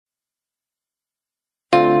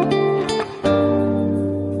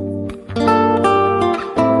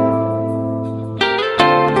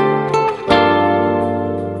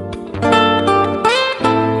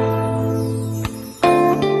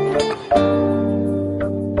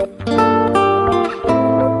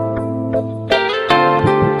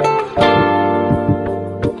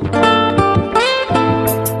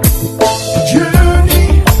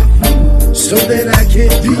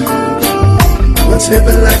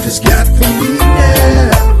life has got for me now.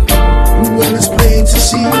 Well, it's plain to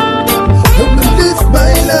see. I'ma live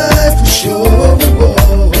my life for sure.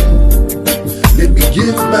 Let me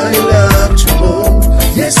give my love to home.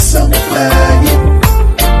 Yes, I'm flying.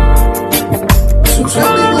 So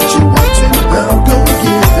tell me what you want and I'm gonna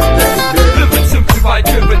give it, baby. Living simply by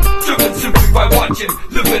driven simply by watching.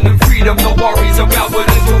 Living in freedom, no worries about what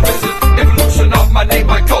is or isn't. Evolution of my name,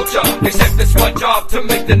 my culture. Except it's my job to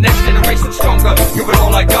make the next generation stronger. Give it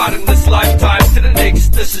all I got in this lifetime to the next.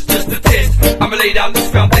 This is just a test. I'ma lay down this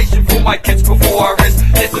foundation for my kids before I rest.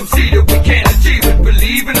 Let them see that we can achieve it.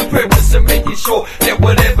 Believe in the purpose and making sure that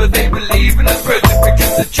whatever they believe in is perfect.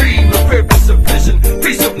 Because the dream, the purpose, of vision,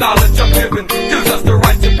 piece of knowledge I'm given gives us the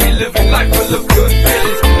right to be living life full of good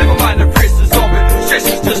feelings. Never mind the presses of it. Stress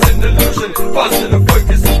is just an illusion. Positive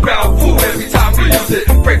focus is powerful every time we use it.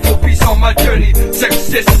 Pray for peace on my journey.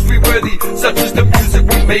 Success is we worthy. Such as the music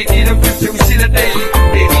we make it and produce it daily.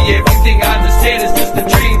 Maybe everything I understand is just a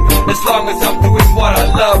dream. As long as I'm doing what I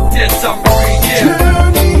love, yes, I'm free, yeah.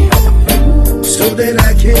 Journey, so that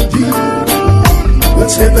I can do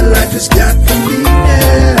whatever life has got for me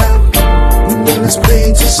now. Well, it's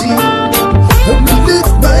plain to see. I'ma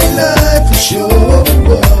live my life for sure.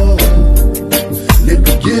 Let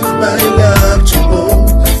me give my love to home.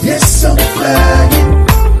 Yes, I'm flying.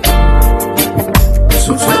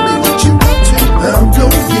 So tell me what you want and I'm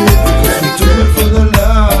gonna give it. Let me do it for the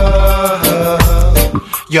love.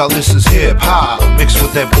 Yo, this is hip-hop, mixed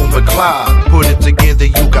with that boom cloud. Put it together,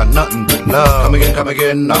 you got nothing but love. Come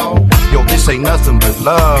again, no. Yo, this ain't nothing but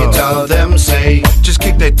love. And all them say, just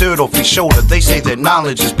kick that dirt off your shoulder. They say that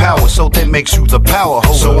knowledge is power, so that makes you the power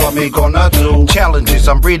holder. So I'm ain't gonna do challenges,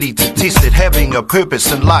 I'm ready to test it. Having a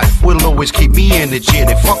purpose in life will always keep me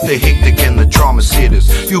energetic. Fuck the hectic and the drama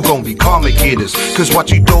setters. You gon' be karmic hitters. Cause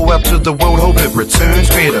what you throw out to the world, hope it returns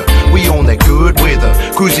better. We on that good weather,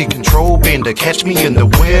 cruising control bender. Catch me in the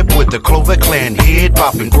web with the Clover Clan head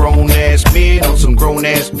popping grown ass men on some grown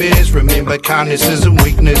ass biz. Remember, kindness isn't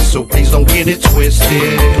weakness, so please don't get it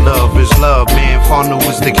twisted. Love is love, man. Fano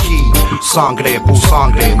is the key. Sangre por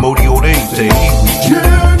sangre, morio de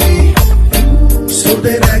Journey, so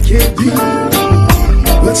that I can do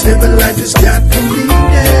whatever life has got for me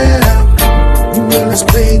now. Well, it's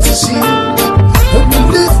plain to see. I'ma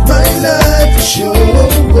live my life for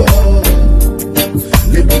sure.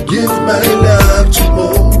 Let me give my life